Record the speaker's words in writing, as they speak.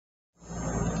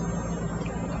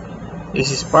This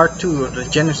is part 2 of the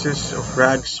genesis of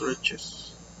rags to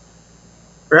riches.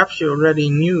 Perhaps you already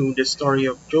knew the story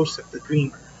of Joseph the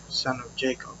dreamer, son of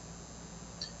Jacob,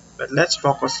 but let's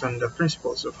focus on the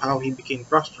principles of how he became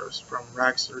prosperous from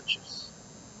rags to riches.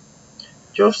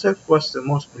 Joseph was the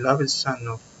most beloved son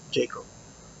of Jacob.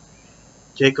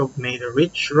 Jacob made a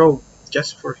rich robe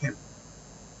just for him.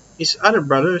 His other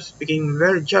brothers became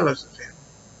very jealous of him.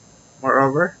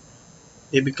 Moreover,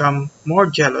 they became more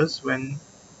jealous when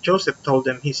Joseph told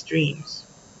them his dreams.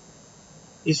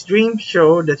 His dreams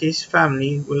show that his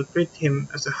family will treat him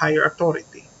as a higher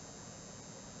authority.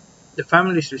 The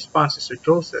family's responses to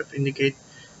Joseph indicate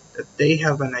that they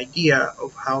have an idea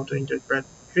of how to interpret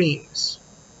dreams.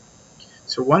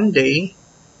 So one day,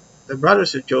 the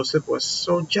brothers of Joseph were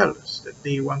so jealous that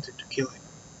they wanted to kill him.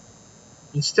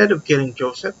 Instead of killing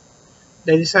Joseph,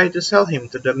 they decided to sell him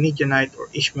to the Midianite or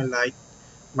Ishmaelite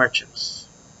merchants.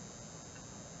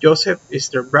 Joseph is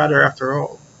their brother after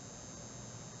all.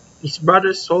 His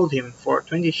brothers sold him for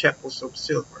 20 shekels of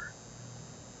silver.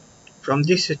 From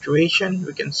this situation,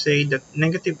 we can say that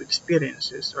negative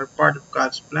experiences are part of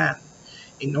God's plan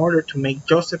in order to make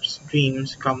Joseph's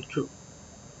dreams come true.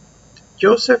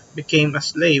 Joseph became a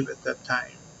slave at that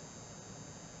time.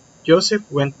 Joseph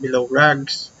went below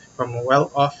rags from a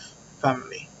well-off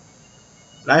family.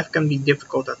 Life can be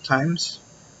difficult at times,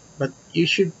 but you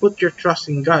should put your trust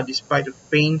in God despite of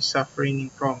pain, suffering,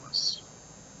 and traumas.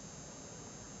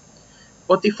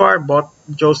 Potiphar bought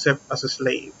Joseph as a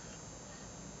slave.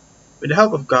 With the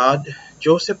help of God,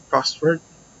 Joseph prospered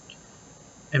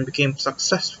and became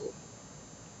successful.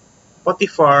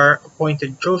 Potiphar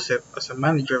appointed Joseph as a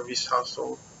manager of his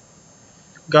household.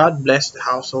 God blessed the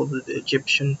household of the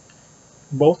Egyptian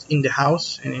both in the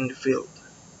house and in the field.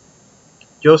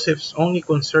 Joseph's only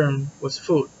concern was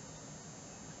food.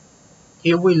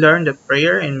 Here we learn that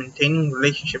prayer and maintaining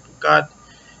relationship with God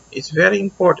is very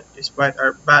important despite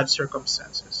our bad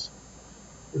circumstances.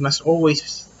 We must always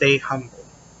stay humble.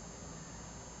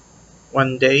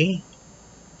 One day,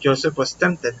 Joseph was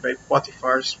tempted by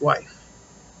Potiphar's wife.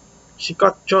 She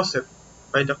caught Joseph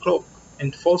by the cloak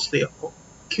and falsely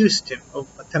accused him of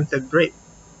attempted rape.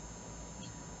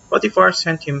 Potiphar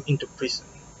sent him into prison.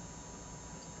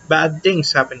 Bad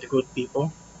things happen to good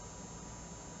people.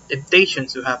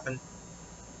 Temptations will happen.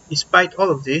 Despite all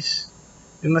of this,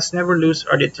 we must never lose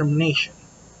our determination.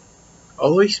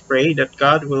 Always pray that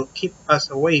God will keep us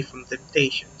away from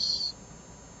temptations.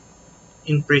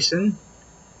 In prison,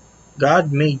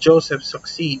 God made Joseph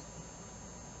succeed.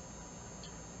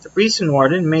 The prison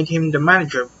warden made him the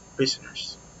manager of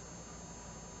prisoners.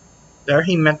 There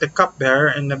he met the cupbearer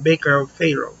and the baker of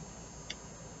Pharaoh.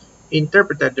 He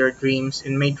interpreted their dreams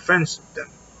and made friends with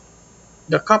them.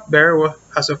 The cupbearer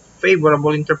has a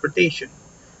favorable interpretation,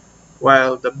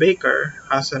 while the baker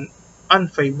has an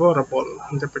unfavorable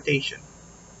interpretation.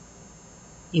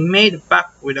 He made a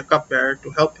pact with the cupbearer to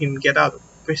help him get out of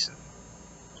prison.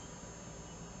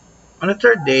 On the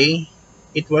third day,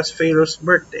 it was Pharaoh's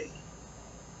birthday,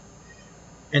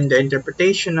 and the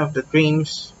interpretation of the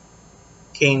dreams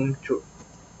came true.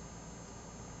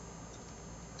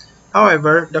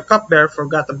 However, the cupbearer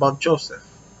forgot about Joseph.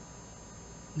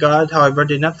 God, however,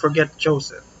 did not forget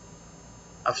Joseph.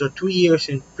 After 2 years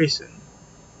in prison,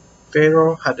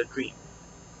 Pharaoh had a dream.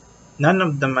 None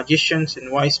of the magicians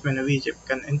and wise men of Egypt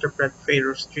can interpret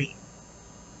Pharaoh's dream.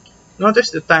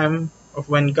 Notice the time of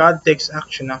when God takes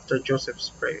action after Joseph's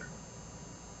prayer.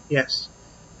 Yes,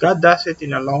 God does it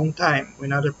in a long time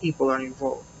when other people are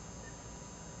involved.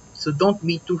 So don't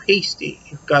be too hasty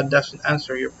if God doesn't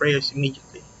answer your prayers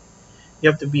immediately. You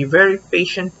have to be very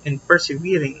patient and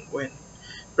persevering when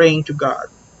praying to God.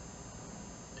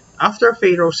 After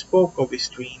Pharaoh spoke of his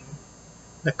dream,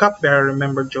 the cupbearer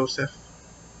remembered Joseph.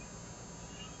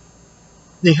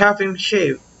 They have him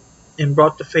shaved and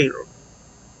brought to Pharaoh.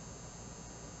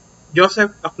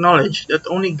 Joseph acknowledged that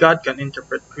only God can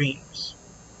interpret dreams.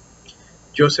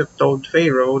 Joseph told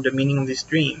Pharaoh the meaning of his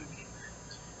dream.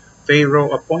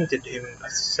 Pharaoh appointed him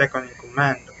as second in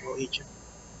command of all Egypt.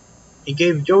 He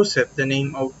gave Joseph the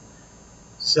name of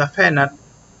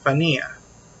Zaphenath-Phaneah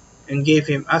and gave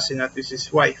him Asenath as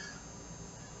his wife.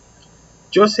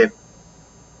 Joseph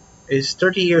is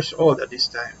 30 years old at this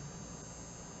time.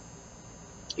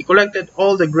 He collected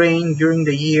all the grain during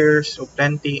the years of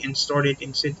plenty and stored it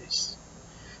in cities.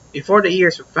 Before the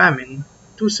years of famine,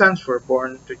 2 sons were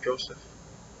born to Joseph.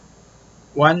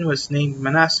 One was named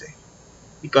Manasseh,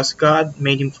 because God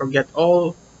made him forget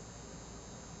all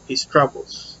his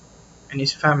troubles and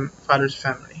his father's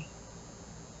family.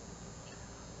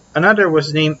 Another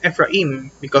was named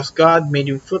Ephraim, because God made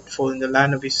him fruitful in the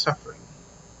land of his suffering.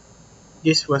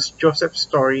 This was Joseph's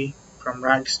story from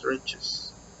rags to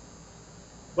riches.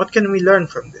 What can we learn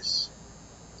from this?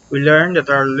 We learn that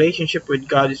our relationship with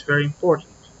God is very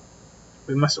important.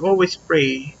 We must always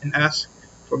pray and ask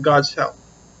for God's help.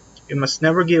 We must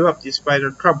never give up despite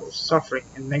our troubles, suffering,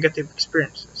 and negative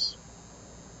experiences.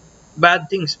 Bad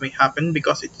things may happen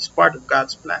because it is part of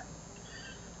God's plan.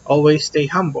 Always stay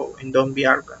humble and don't be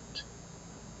arrogant.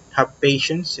 Have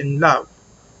patience and love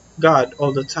God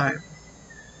all the time.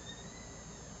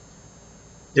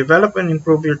 Develop and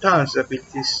improve your talents and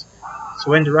abilities so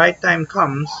when the right time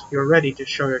comes, you're ready to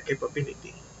show your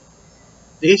capability.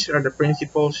 These are the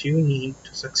principles you need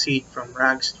to succeed from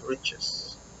rags to riches.